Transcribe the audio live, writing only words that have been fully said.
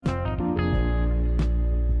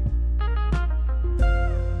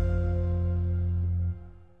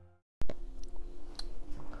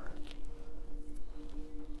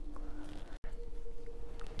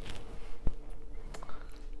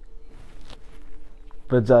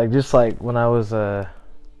But like just like when I was like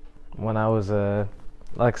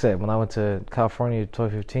I said, when I went to California in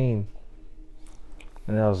 2015,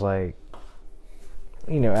 and I was like,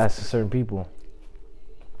 asking certain people,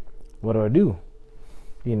 what do I do?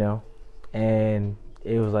 And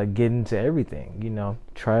it was like get into everything,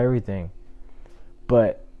 try everything.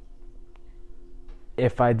 But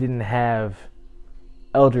if I didn't have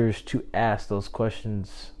elders to ask those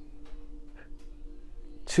questions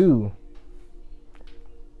to,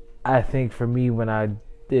 I think for me when I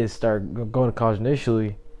did start going to college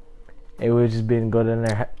initially, it would just been go down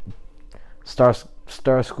there,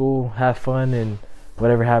 start school, have fun, and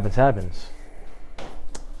whatever happens, happens.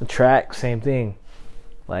 The track, same thing.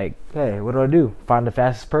 Like, hey, what do I do? Find the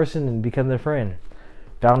fastest person and become their friend.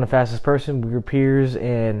 Found the fastest person, we were peers,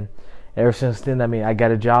 and ever since then, I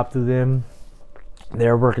got a job through them. They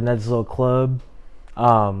were working at this little club,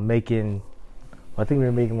 making, I think we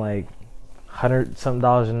were making like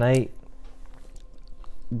 $100-something a night.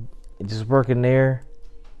 Just working there,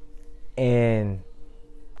 and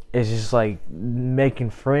it's just like making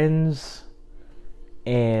friends.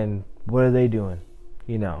 And what are they doing?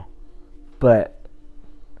 But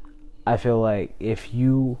I feel like if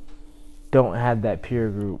you don't have that peer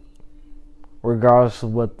group, regardless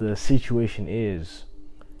of what the situation is,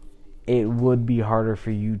 it would be harder for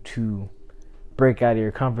you to break out of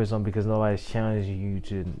your comfort zone because nobody's challenging you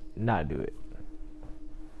to not do it.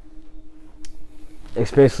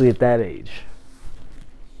 Especially at that age.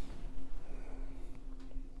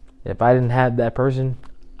 If I didn't have that person,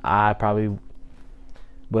 I probably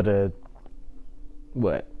would have,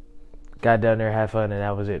 got down there, had fun, and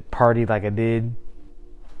that was it. Partied like I did.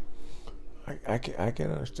 I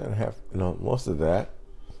can understand most of that.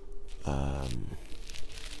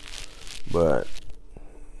 But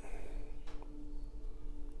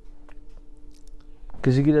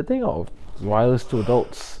because you get a thing, wireless to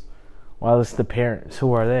adults. While it's the parents,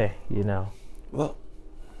 who are they? Well,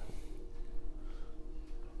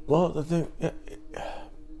 the thing,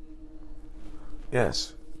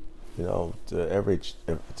 yes, to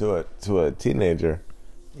a teenager,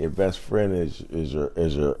 your best friend is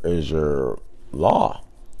your law.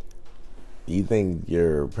 You think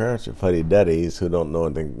your parents are fuddy duddies who don't know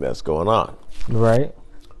anything that's going on, right?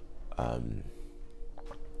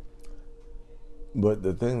 But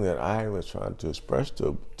the thing that I was trying to express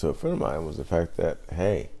to a friend of mine was the fact that,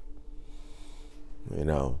 hey, there's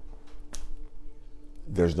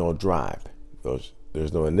no drive.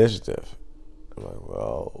 There's no initiative. I'm like,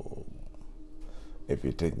 well, if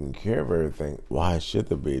you're taking care of everything, why should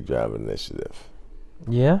there be drive initiative?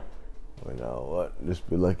 Yeah. What? Just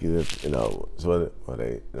be lucky that, so when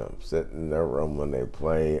they sit in their room when they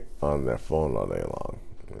play on their phone all day long.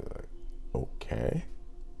 You're like, okay.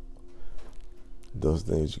 Those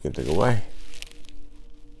things you can take away.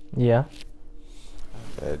 Yeah.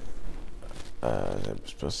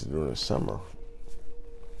 Especially during the summer.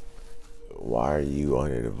 Why are you on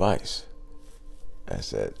your device? I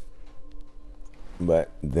said.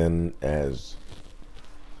 But then as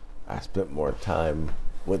I spent more time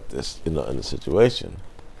with this, in the situation,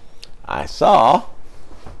 I saw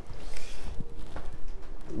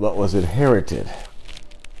what was inherited.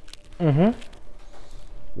 Mm-hmm.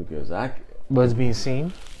 Because was being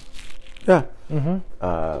seen. Yeah. Mm-hmm.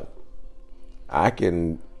 I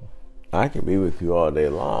can be with you all day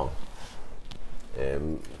long,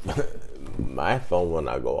 and my phone when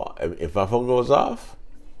I go off. If my phone goes off,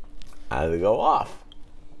 I have to go off.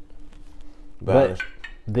 But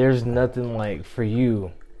there's nothing like for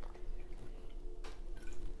you.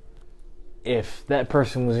 If that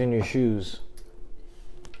person was in your shoes,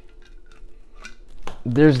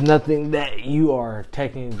 there's nothing that you are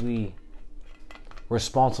technically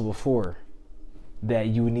responsible for that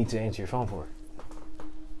you would need to answer your phone for.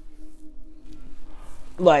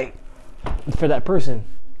 Like, for that person,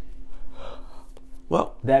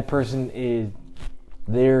 well, that person is,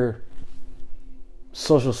 their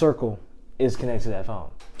social circle is connected to that phone.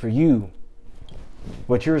 For you,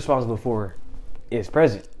 what you're responsible for is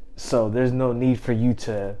present. So there's no need for you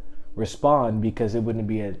to respond because it wouldn't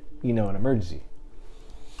be an emergency.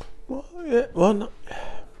 Well, yeah, no.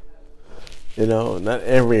 Not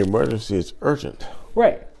every emergency is urgent.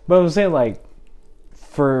 Right. But I'm saying, like,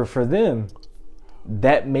 for them,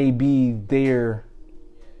 that may be their,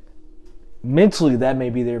 mentally, that may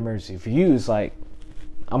be their emergency. For you, it's like,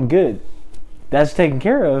 I'm good. That's taken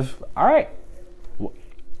care of. All right.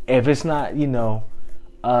 If it's not,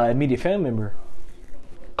 immediate family member,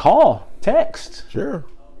 call, text. Sure.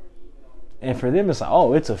 And for them, it's like,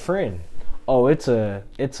 oh, it's a friend. Oh, it's a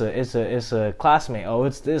classmate. Oh,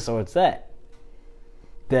 it's this or it's that.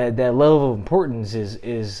 that level of importance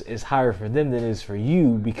is higher for them than it is for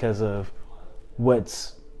you because of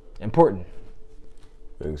what's important.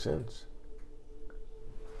 Makes sense.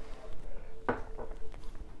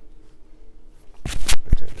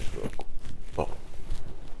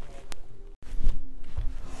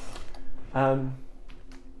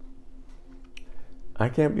 I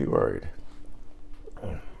can't be worried.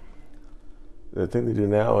 The thing to do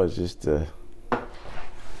now is just to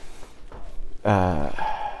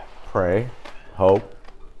pray, hope,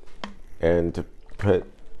 and to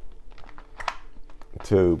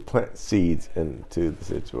plant seeds into the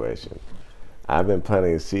situation. I've been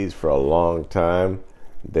planting seeds for a long time.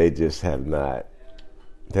 They just have not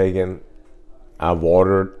taken. I've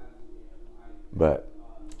watered, but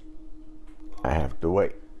I have to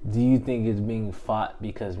wait. Do you think it's being fought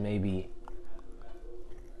because maybe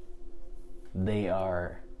they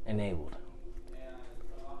are enabled?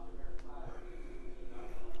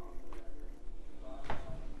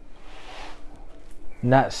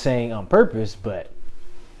 Not saying on purpose, but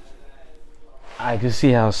I could see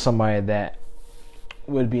how somebody that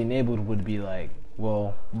would be enabled would be like,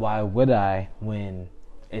 well, why would I when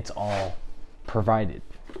it's all provided?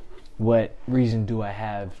 What reason do I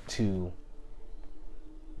have to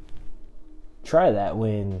try that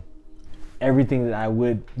when everything that I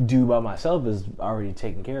would do by myself is already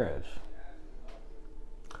taken care of?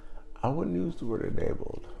 I wouldn't use the word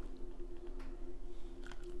enabled.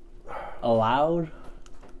 Allowed?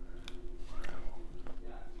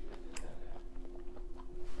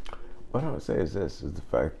 What I would say is this, is the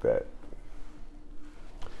fact that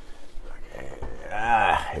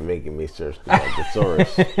you're making me search the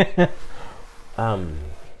thesaurus.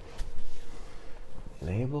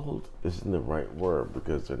 Enabled isn't the right word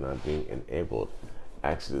because they're not being enabled.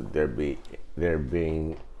 Actually, they're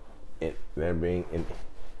being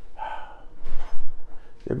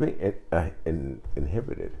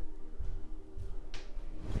inhibited.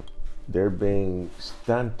 They're being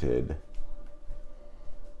stunted.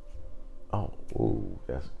 Oh, ooh,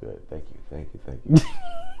 that's good. Thank you.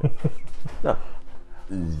 No,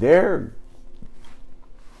 their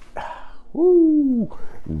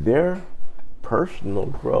personal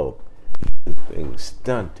growth is being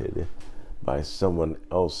stunted by someone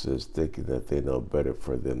else's thinking that they know better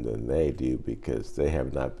for them than they do because they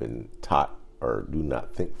have not been taught or do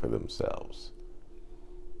not think for themselves.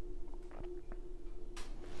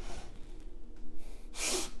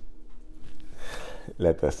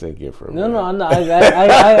 Let that sink in for a minute. No. I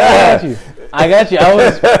got you. I got you.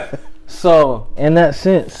 So in that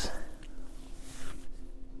sense,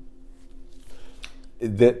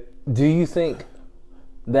 that do you think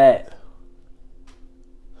that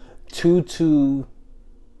 2 to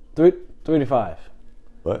 3 to 5?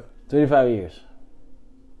 What? 3 to 5 years.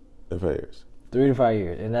 5 years. 3 to 5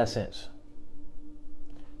 years. In that sense,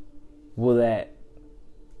 will that?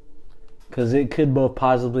 Because it could both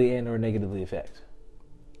positively and or negatively affect.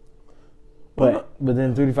 But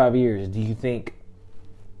within 3 to 5 years, do you think,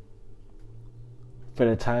 for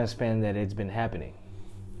the time span that it's been happening,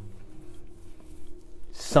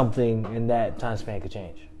 something in that time span could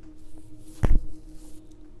change?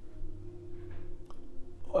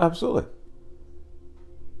 Absolutely.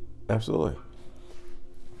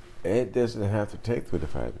 It doesn't have to take 3 to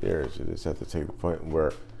 5 years. It just has to take the point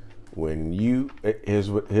where when you,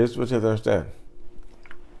 here's what you have to understand.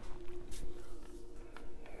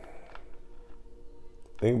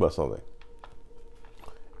 Think about something.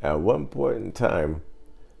 At one point in time,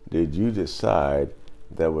 did you decide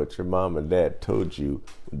that what your mom and dad told you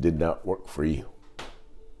did not work for you?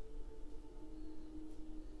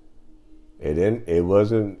 It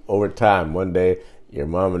wasn't over time. One day, your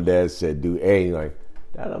mom and dad said, "Do A." You're like,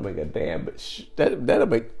 that don't make a damn. But that'll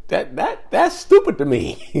make that's stupid to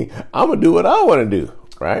me. I'm gonna do what I want to do,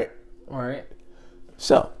 right? All right.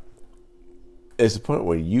 So it's the point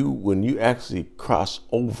where when you actually cross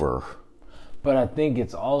over. But I think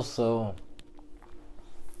it's also,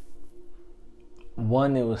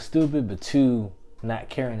 one, it was stupid, but two, not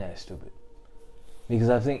caring that it's stupid. Because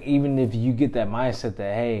I think even if you get that mindset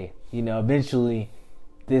that, hey, eventually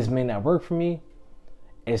this may not work for me,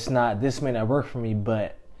 this may not work for me,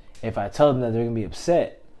 but if I tell them that, they're going to be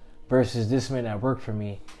upset, versus this may not work for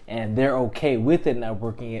me, and they're okay with it not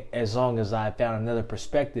working as long as I found another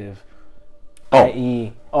perspective,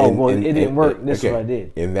 i.e., it didn't work, this is what I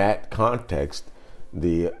did. In that context,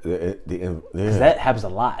 because that happens a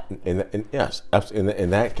lot. Yes, in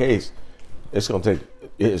that case, It's gonna take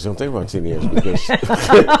around 10 years because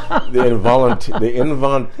the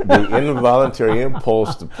involuntary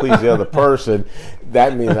impulse to please the other person.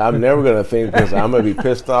 That means I'm never gonna think because I'm gonna be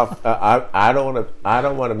pissed off. I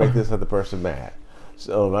don't want to make this other person mad.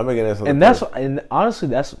 So if I'm making this, and honestly,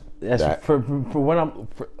 that's for when I'm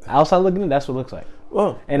outside looking at, that's what it looks like.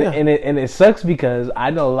 Well, and it sucks because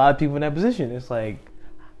I know a lot of people in that position. It's like,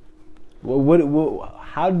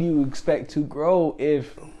 how do you expect to grow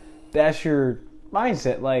if that's your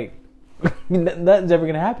mindset? Like, nothing's ever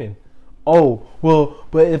gonna happen. Oh well,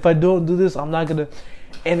 but if I don't do this, I'm not gonna.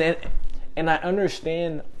 And I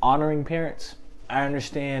understand honoring parents. I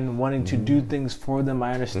understand wanting to do things for them.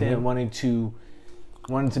 I understand wanting to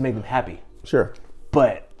make them happy. Sure.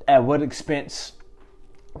 But at what expense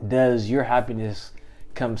does your happiness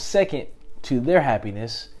come second to their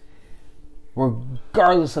happiness,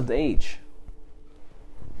 regardless of the age?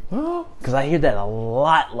 Because I hear that a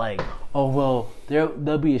lot. Like, oh well,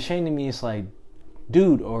 they'll be ashamed of me. It's like,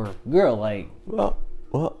 dude or girl, like, well.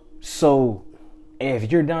 So,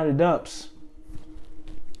 if you're down to dumps,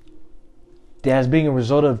 that's being a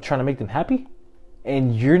result of trying to make them happy,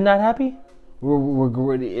 and you're not happy.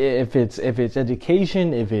 If it's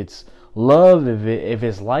education, if it's love, if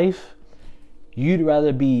it's life, you'd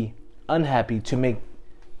rather be unhappy to make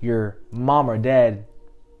your mom or dad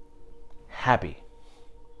happy.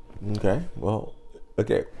 Okay. Well.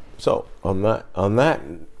 Okay. So on that.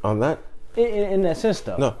 In that sense,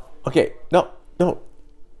 though. No. Okay. No.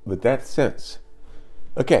 With that sense.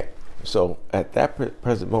 Okay. So at that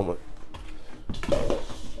present moment.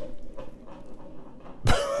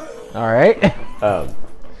 All right.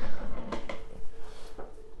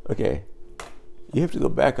 Okay. You have to go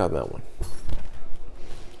back on that one.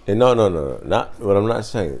 And no. Not what I'm not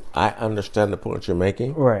saying. I understand the point you're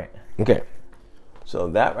making. Right. Okay. So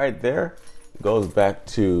that right there goes back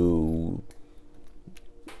to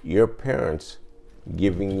your parents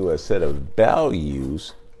giving you a set of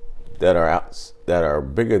values that are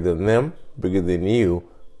bigger than them, bigger than you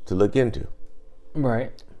to look into.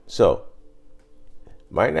 Right. So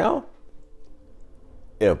right now,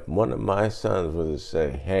 if one of my sons was to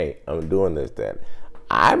say, "Hey, I'm doing this," that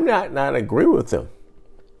I'm not agree with him,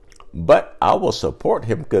 but I will support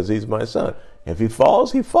him because he's my son. If he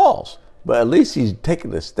falls, he falls. But at least he's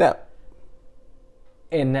taking a step.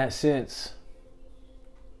 In that sense,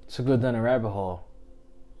 to go down a rabbit hole,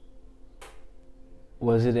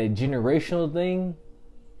 was it a generational thing,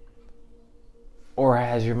 or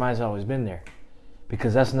has your mind's always been there?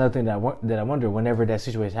 Because that's another thing that I wonder whenever that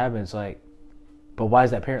situation happens. Like, but why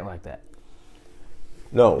is that parent like that?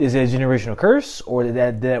 No, is it a generational curse, or did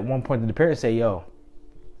at one point did the parent say, "Yo,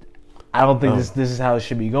 I don't think this is how it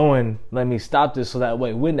should be going. Let me stop this," so that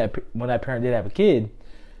way when that parent did have a kid,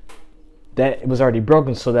 that it was already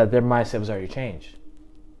broken, so that their mindset was already changed.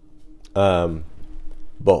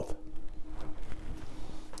 Both.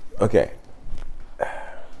 Okay.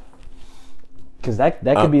 Because that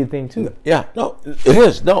could be a thing too. Yeah, no, it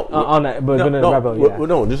is. No, on that, but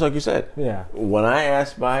no, just like you said. Yeah. When I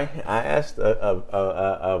asked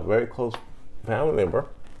a very close family member,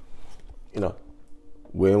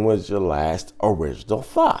 when was your last original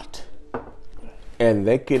thought? And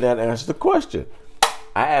they could not answer the question.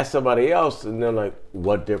 I asked somebody else, and they're like,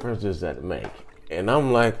 "What difference does that make?" And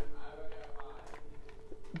I'm like,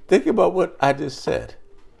 think about what I just said.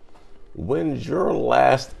 When's your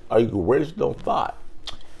last original thought?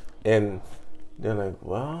 And they're like,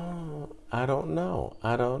 "Well, I don't know.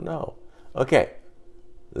 Okay,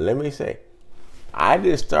 let me say, I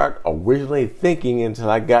didn't start originally thinking until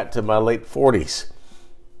I got to my late 40s.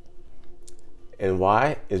 And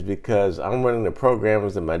why? Is because I'm running the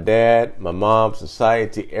programs that my dad, my mom,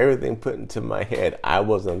 society, everything put into my head. I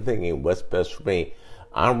wasn't thinking what's best for me.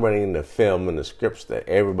 I'm running the film and the scripts that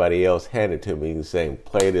everybody else handed to me and saying,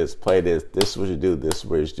 play this, this is what you do, this is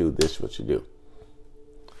what you do, this is what you do.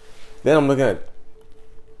 Then I'm looking at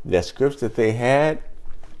the scripts that they had,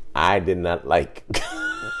 I did not like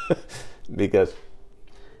because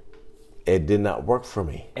it did not work for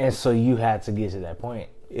me. And so you had to get to that point.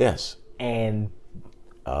 Yes. And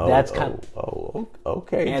that's kind of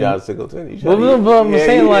okay, John Singleton. I'm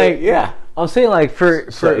saying like for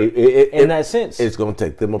in that sense, it's going to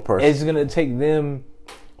take them a person. It's going to take them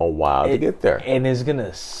a while to get there, and it's going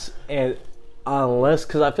to unless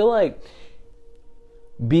because I feel like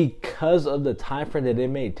because of the time frame that it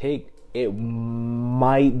may take, it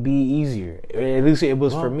might be easier. At least it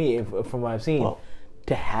was for me, from what I've seen,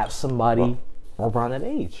 to have somebody around that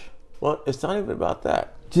age. Well, it's not even about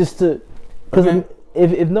that. Just to, because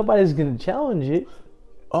if nobody's going to challenge it,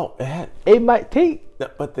 it might take.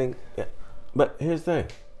 But here's the thing.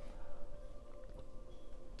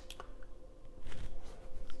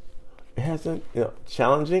 It hasn't,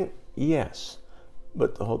 challenging, yes.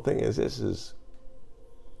 But the whole thing is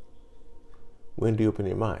when do you open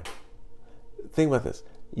your mind? Think about this.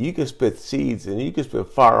 You can spit seeds and you can spit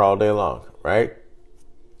fire all day long, right?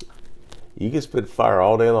 You can spit fire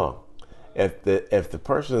all day long. If the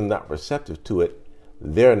person is not receptive to it,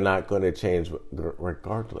 they're not going to change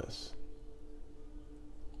regardless.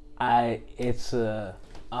 It's a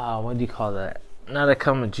what do you call that? Not a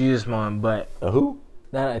come to Jesus moment, but A who?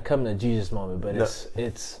 Not a come to Jesus moment, but No.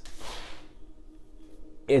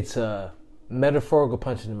 it's a metaphorical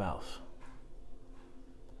punch in the mouth.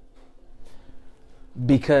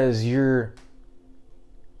 Because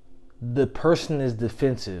the person is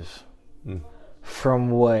defensive from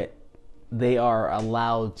what they are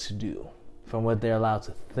allowed to do, from what they're allowed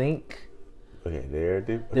to think. Okay, they're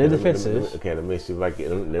defensive. Let me see if I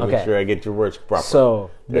can. Let me make sure I get your words proper.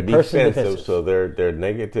 So they're the person is defensive, so they're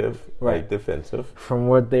negative, right? Defensive from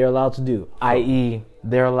what they're allowed to do, i.e.,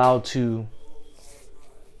 they're allowed to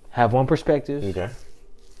have one perspective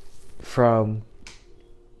from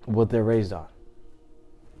what they're raised on.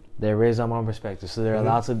 They're raised on one perspective, so they're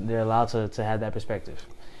allowed to have that perspective.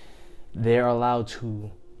 They're allowed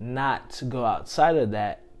to not go outside of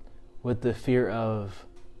that with the fear of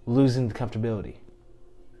losing the comfortability.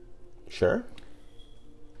 Sure.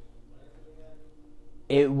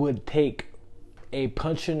 It would take a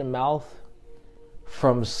punch in the mouth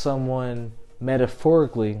from someone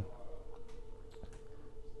metaphorically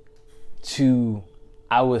to,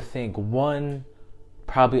 I would think, one,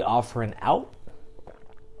 probably offer an out,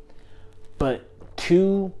 but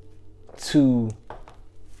two, to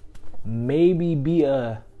maybe be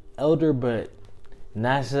a elder, but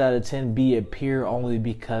 9 out of 10 be a peer only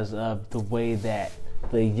because of the way that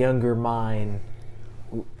the younger mind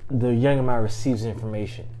receives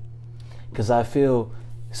information. Because I feel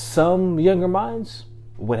some younger minds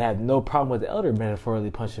would have no problem with the elder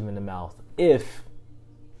metaphorically punching him in the mouth if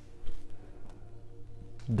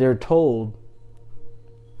they're told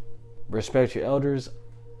respect your elders,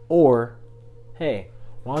 or hey,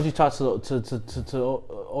 why don't you talk to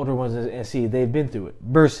older ones and see if they've been through it,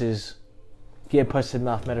 versus get punched in the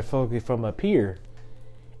mouth metaphorically from a peer.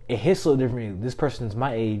 It hits a little differently. This person's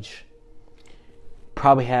my age,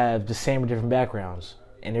 probably have the same or different backgrounds,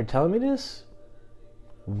 and they're telling me this.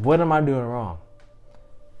 What am I doing wrong?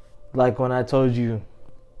 Like when I told you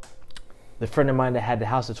the friend of mine that had the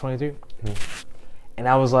house at 23, and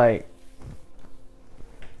I was like,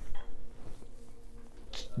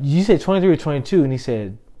 you said 23 or 22, and he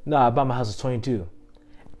said, no, I bought my house at 22.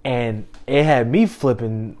 And it had me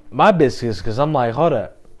flipping my biscuits because I'm like, hold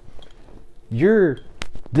up.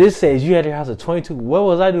 This says you had your house at 22. What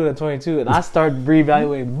was I doing at 22? And I started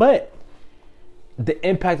reevaluating. But the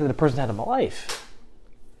impact that the person had on my life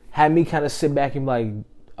had me kind of sit back and be like,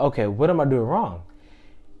 okay, what am I doing wrong?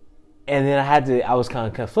 And then I was kind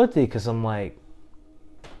of conflicted because I'm like,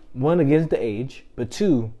 one, against the age, but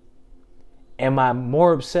two, am I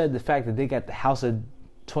more upset at the fact that they got the house at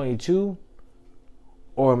 22?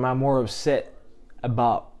 Or am I more upset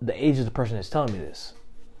about the age of the person that's telling me this?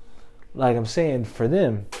 Like I'm saying, for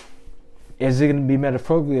them, is it going to be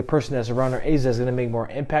metaphorically a person that's around their age that's going to make more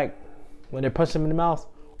impact when they're punching them in the mouth?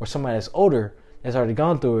 Or somebody that's older, that's already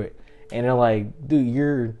gone through it, and they're like, dude,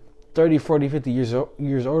 you're 30, 40, 50 years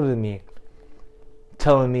older than me,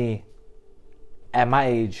 telling me at my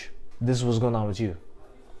age, this is what's going on with you.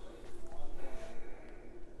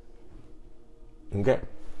 Okay.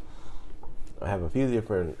 I have a few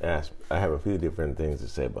different things to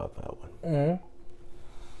say about that one. Mm-hmm.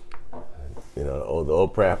 The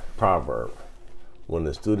old proverb: "When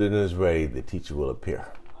the student is ready, the teacher will appear."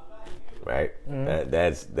 Right. Mm-hmm.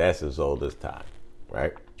 That's as old as time.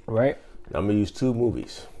 Right. Right. Now, I'm gonna use two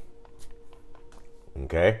movies.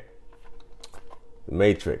 Okay. The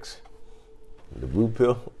Matrix, the blue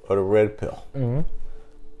pill or the red pill. Mm-hmm.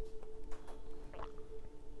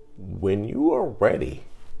 When you are ready,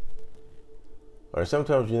 or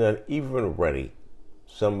sometimes you're not even ready,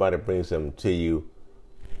 somebody brings something to you,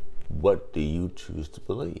 what do you choose to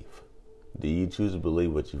believe? Do you choose to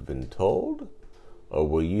believe what you've been told? Or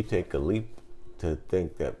will you take a leap to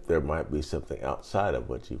think that there might be something outside of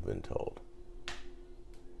what you've been told?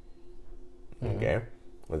 Mm-hmm. Okay?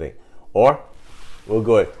 I think. Or, we'll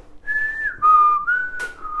go ahead.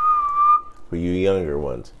 For you younger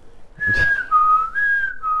ones.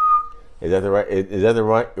 Is that the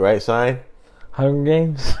right sign? Hunger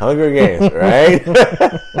Games? Hunger Games, right?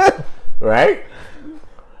 Right?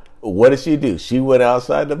 What did she do? She went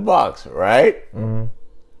outside the box, right? Mm-hmm.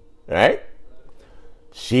 Right?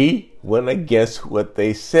 She went against what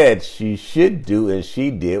they said she should do, and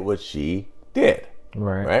she did what she did.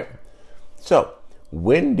 Right. Right? So,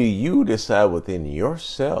 when do you decide within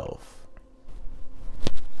yourself?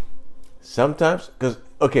 Sometimes,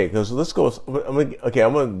 because let's go. I'm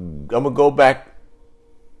gonna go back.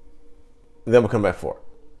 Then I'm gonna come back forward.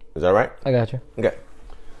 Is that right? I got you. Okay.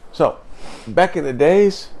 So, back in the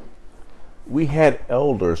days, we had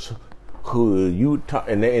elders who you taught,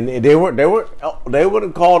 and they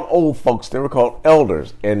weren't called old folks. They were called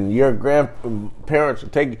elders. And your grandparents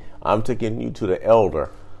would I'm taking you to the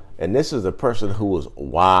elder, and this is a person who was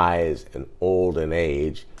wise and old in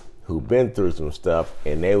age, who've been through some stuff,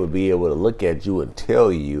 and they would be able to look at you and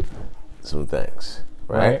tell you some things,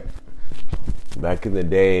 right? Back in the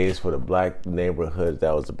days, for the black neighborhoods,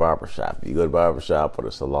 that was the barbershop. You go to the barbershop or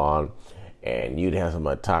the salon, and you'd have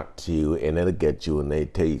somebody talk to you, and they'll get you, and they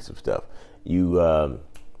tell you some stuff. If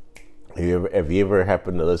you ever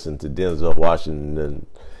happened to listen to Denzel Washington,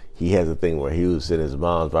 he has a thing where he was in his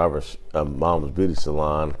mom's beauty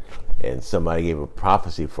salon, and somebody gave a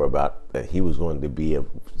prophecy that he was going to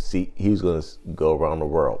go around the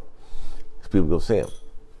world. People go see him.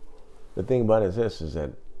 The thing about it is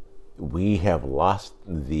that we have lost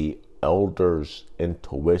the elders'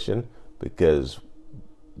 intuition because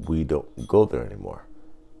we don't go there anymore.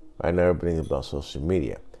 Right now, everything's about social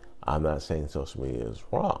media. I'm not saying social media is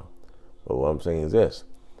wrong, but what I'm saying is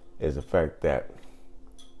the fact that,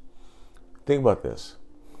 think about this.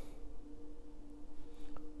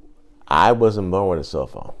 I wasn't born with a cell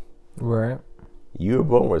phone. Right. You were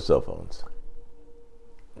born with cell phones.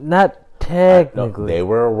 Not technically. No, they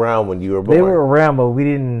were around when you were born. They were around, but we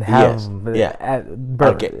didn't have them at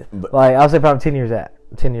birth. Okay, like, I'll say probably 10 years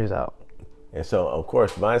out. And so, of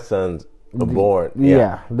course, my sons were born.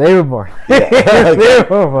 Yeah, they were born. Yeah. They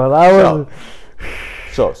were born. I was.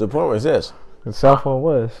 So the point was this. The cell phone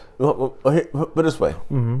was. Put it this way.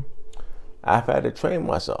 Mm-hmm. I've had to train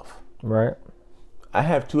myself. Right. I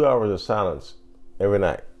have 2 hours of silence every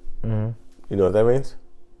night. Mm-hmm. You know what that means?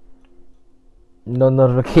 No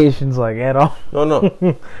notifications, like, at all. No.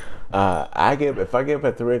 If I get up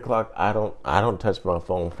at 3 o'clock, I don't touch my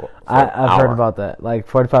phone for I've heard about that. Like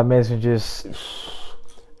 45 minutes and just.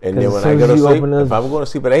 And then when I go to sleep, if I'm going to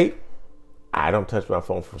sleep at 8, I don't touch my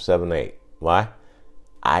phone from 7 to 8. Why?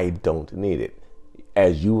 I don't need it.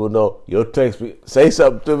 As you will know, you'll text me, say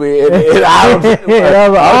something to me, and I'll just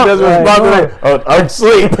respond to it. I'm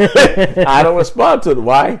asleep. I don't respond to it.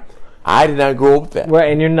 Why? I did not grow up with that.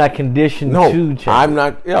 Right, and you're not conditioned to check. I'm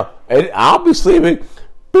not. And I'll be sleeping.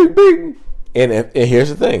 Bing, bing. And here's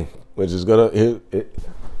the thing, which is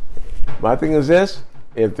my thing is this: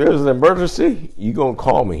 if there's an emergency, you're gonna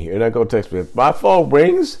call me. You're not gonna text me. If my phone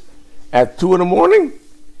rings at 2 a.m,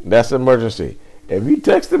 that's an emergency. If you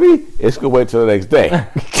texted me, it's gonna wait till the next day.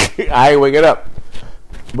 I ain't waking up.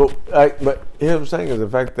 But here's what I'm saying is the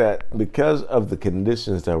fact that because of the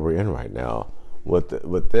conditions that we're in right now,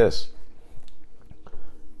 with this,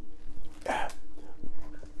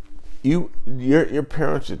 your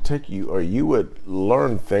parents should take you, or you would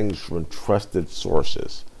learn things from trusted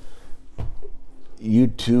sources.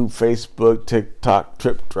 YouTube, Facebook, TikTok,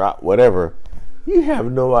 Trip Drop, whatever. You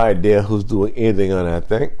have no idea who's doing anything on that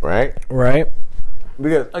thing, right? Right.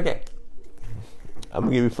 Because, okay, I'm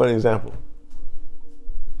going to give you a funny example.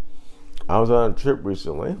 I was on a trip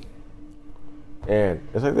recently, and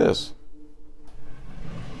it's like this.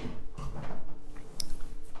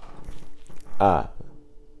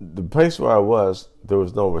 The place where I was, there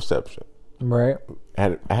was no reception. Right.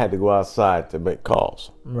 I had to go outside to make calls.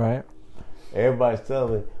 Right. Everybody's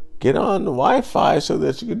telling me, get on the Wi-Fi so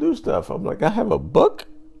that you can do stuff. I'm like, I have a book?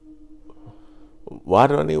 Why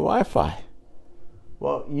do I need Wi-Fi?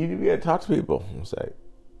 Well, you need to be able to talk to people. I'm like,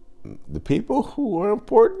 the people who are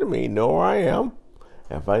important to me know where I am.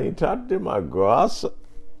 If I need to talk to them, I go outside.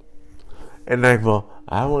 And like, well,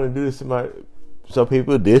 I want to do this to my... Some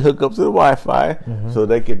people did hook up to the Wi-Fi, so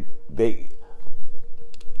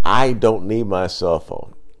I don't need my cell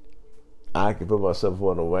phone. I can put my cell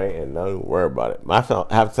phone away and not even worry about it. Half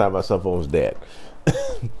the time my cell phone is dead.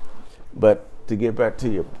 But to get back to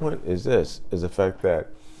your point is the fact that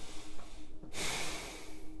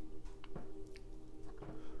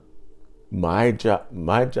my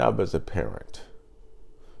job as a parent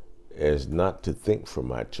is not to think for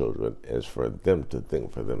my children, it's for them to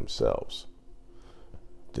think for themselves.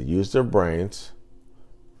 To use their brains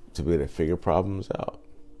to be able to figure problems out.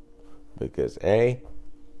 Because they're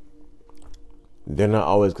not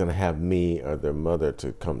always going to have me or their mother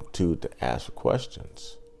to come to ask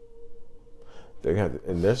questions.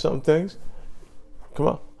 And there's some things, come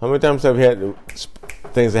on, how many times have you had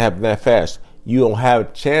things that happen that fast? You don't have a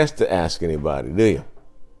chance to ask anybody, do you?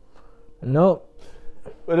 Nope.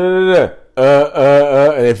 And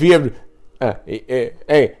if you have,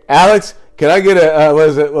 Hey, Alex, can I get a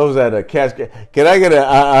what was that? A cash? Can I get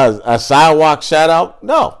a sidewalk shout out?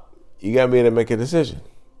 No, you got to be able to make a decision,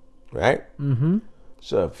 right? Mm-hmm.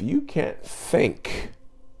 So if you can't think,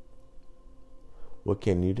 what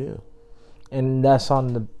can you do? And I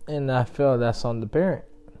feel that's on the parent,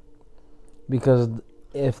 because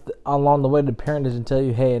if along the way the parent doesn't tell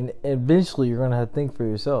you, hey, and eventually you're gonna have to think for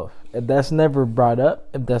yourself. If that's never brought up,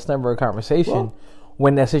 if that's never a conversation,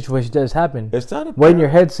 when that situation does happen, it's not a when your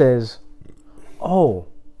head says, oh,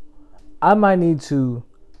 I might need to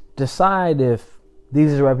decide if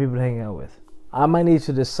these are the right people to hang out with. I might need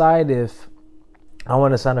to decide if I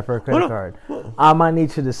want to sign up for a credit card. I might need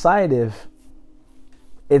to decide if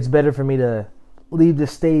it's better for me to leave the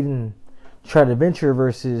state and try to venture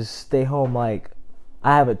versus stay home. Like,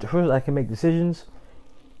 I have a choice, I can make decisions.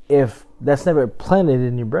 If that's never planted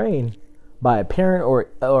in your brain by a parent or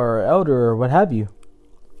elder or what have you,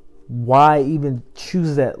 why even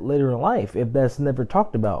choose that later in life if that's never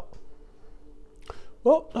talked about?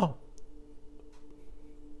 Well, no.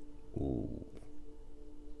 Ooh.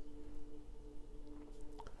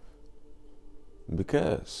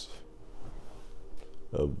 Because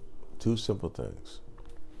of two simple things.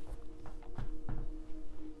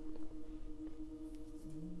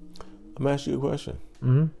 I'm going to ask you a question.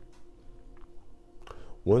 Mm-hmm.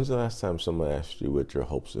 When's the last time someone asked you what your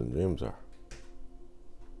hopes and dreams are?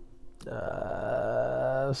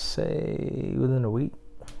 Say within a week.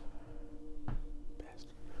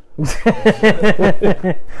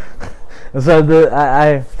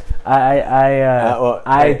 So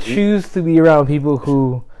I choose to be around people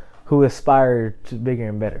who aspire to bigger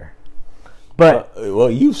and better. But well,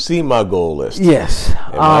 you've seen my goal list. Yes.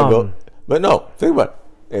 But no, think about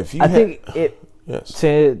it. If you think it yes.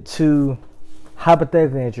 to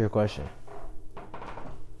hypothetically answer your question,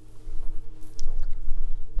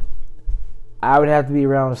 I would have to be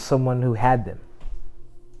around someone who had them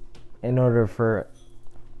in order for,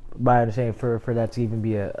 by understanding, for that to even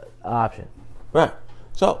be an option. Right.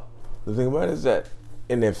 So the thing about it is that,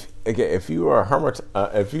 and if you are a hermit,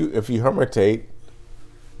 if you hermitate,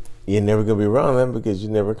 you're never gonna be around them because you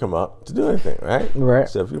never come out to do anything, right? Right.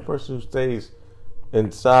 So if you're a person who stays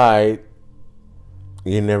inside,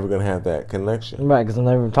 you're never gonna have that connection. Right, because I'm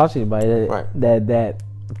never even talking to anybody that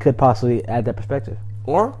could possibly add that perspective.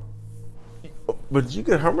 But you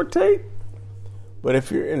can hermitate. But if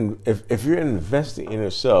you're investing in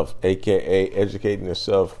yourself, aka educating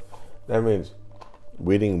yourself, that means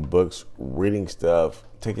reading books, reading stuff,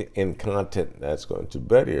 taking in content that's going to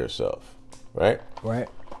better yourself, right? Right.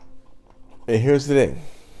 And here's the thing.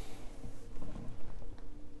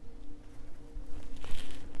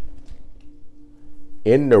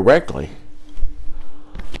 Indirectly,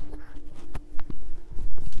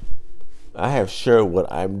 I have shared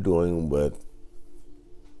what I'm doing with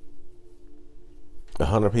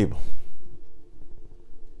 100 people.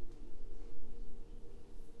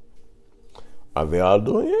 Are they all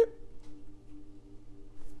doing it?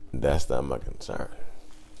 That's not my concern.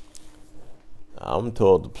 I'm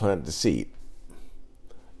told to plant the seed.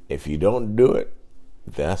 If you don't do it,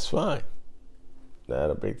 that's fine. Not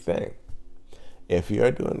a big thing. If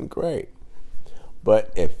you're doing great.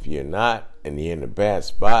 But if you're not, and you're in a bad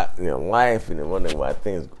spot in your life, and you're wondering why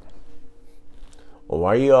things, well,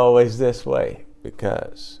 why are you always this way?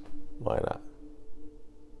 Because, why not?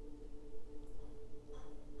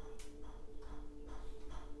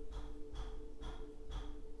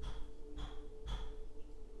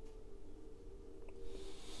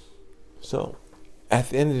 So, at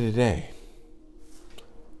the end of the day,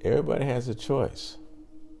 everybody has a choice.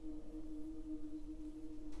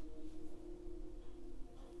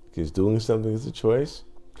 Because doing something is a choice,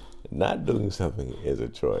 not doing something is a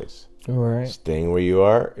choice. Right. Staying where you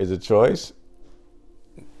are is a choice.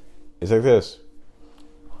 It's like this.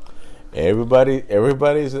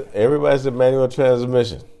 Everybody's a manual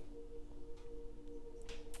transmission.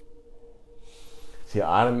 See,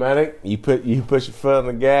 automatic, you push your foot on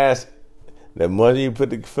the gas. The more you put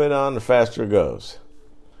the foot on, the faster it goes.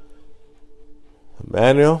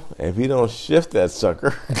 Manual, if you don't shift that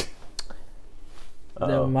sucker.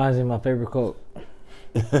 That reminds me of my favorite quote.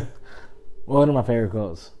 One of my favorite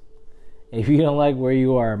quotes. If you don't like where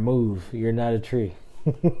you are, move. You're not a tree.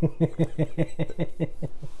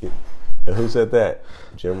 Who said that?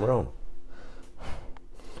 Jim Rome.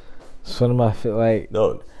 It's one of my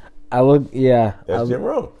No. That's Jim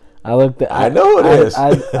Rome. I looked at. I know it is.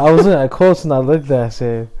 I was in a quotes and I looked at. I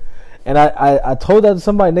said, and I told that to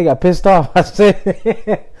somebody. And they got pissed off. I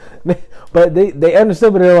said, but they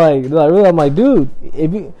understood. But they're like, really? I'm like, dude,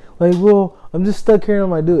 if you like, well, I'm just stuck here. And I'm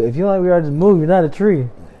like, dude, if you don't like where you are, just move. You're not a tree.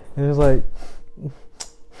 And it's like,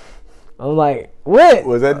 I'm like, what?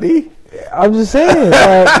 Was that D? I'm just saying,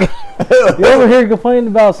 like, you over here complaining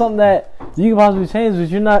about something that you can possibly change, but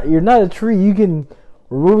you're not a tree. You can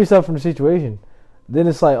remove yourself from the situation. Then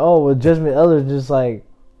it's like, oh, well, judgment others just like,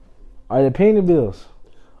 are they paying the bills?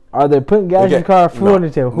 Are they putting gas in the car, food on the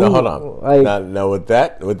table? No, hold on. Like, now with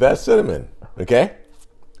that sentiment, okay,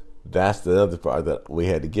 that's the other part that we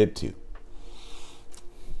had to get to.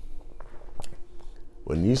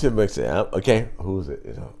 When you sit back and say, okay, who's it?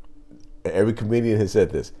 You know, every comedian has said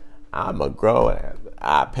this. I'm a grower.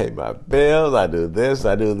 I pay my bills. I do this.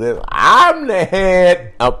 I do this. I'm the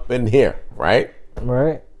head up in here, right?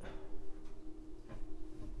 Right.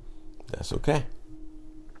 That's okay.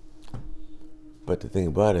 But the thing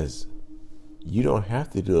about it is, you don't have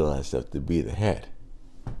to do a lot of stuff to be the head.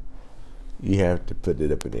 You have to put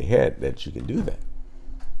it up in your head that you can do that.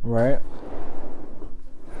 Right.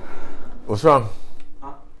 What's wrong?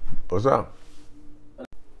 What's wrong?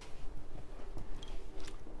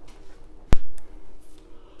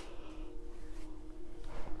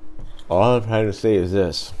 All I'm trying to say is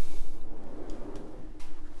this.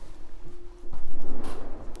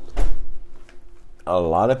 A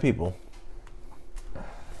lot of people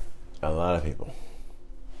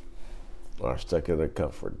are stuck in their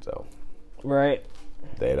comfort zone. Right.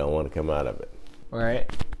 They don't want to come out of it. Right.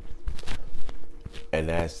 And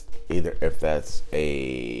that's either if that's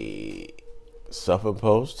a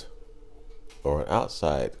self-imposed or an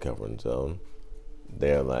outside comfort zone,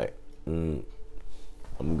 they're like, I'm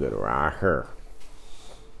good around here.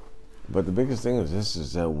 But the biggest thing is this,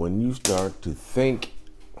 is that when you start to think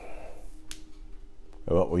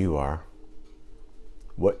about where you are,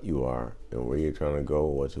 what you are, and where you're trying to go,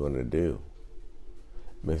 what you want to do,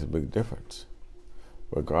 it makes a big difference.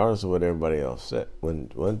 Regardless of what everybody else said,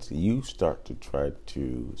 once you start to try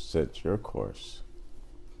to set your course,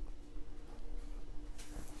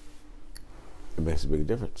 it makes a big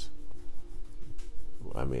difference.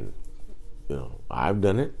 I mean, you know, I've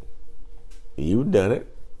done it. You've done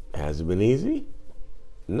it. Has it been easy?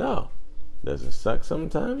 No. Does it suck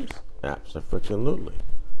sometimes? Absolutely.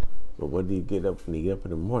 But when do you get up? When you get up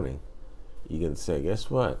in the morning, you can say, guess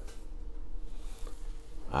what?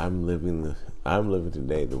 I'm living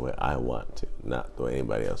today the way I want to, not the way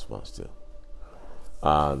anybody else wants to.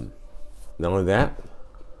 Not only that,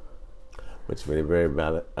 which made a very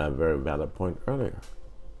valid point earlier.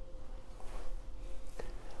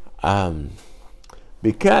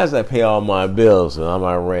 Because I pay all my bills and all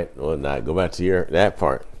my rent and whatnot, go back to that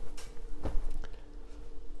part.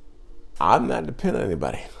 I'm not dependent on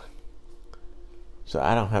anybody. So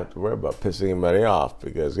I don't have to worry about pissing anybody off,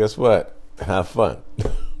 because guess what? Have fun.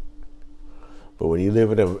 But when you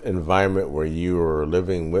live in an environment where you are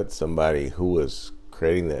living with somebody who is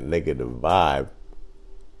creating that negative vibe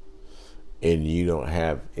and you don't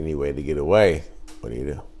have any way to get away, what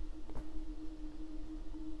do?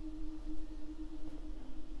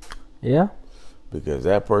 Yeah. Because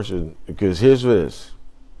here's what it is.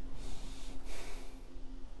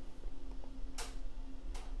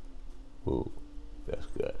 Ooh, that's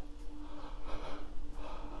good.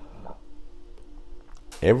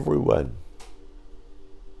 Everyone.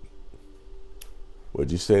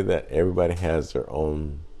 Would you say that everybody has their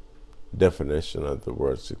own definition of the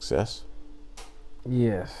word success?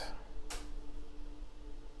 Yes.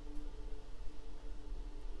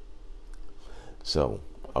 So,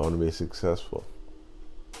 I want to be successful.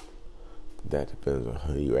 That depends on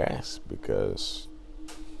who you ask, because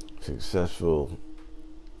successful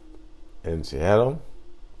in Seattle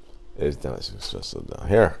is not successful down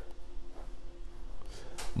here,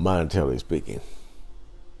 monetarily speaking.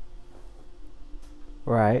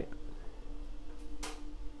 Right.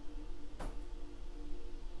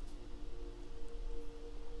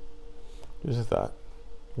 Just a thought.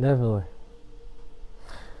 Definitely.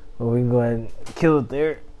 Well, we can go ahead and kill it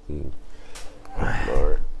there.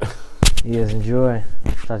 Lord. You guys enjoy.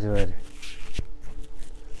 Talk to you later.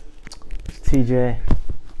 It's TJ.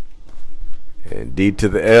 And D to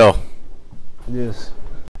the L. Yes.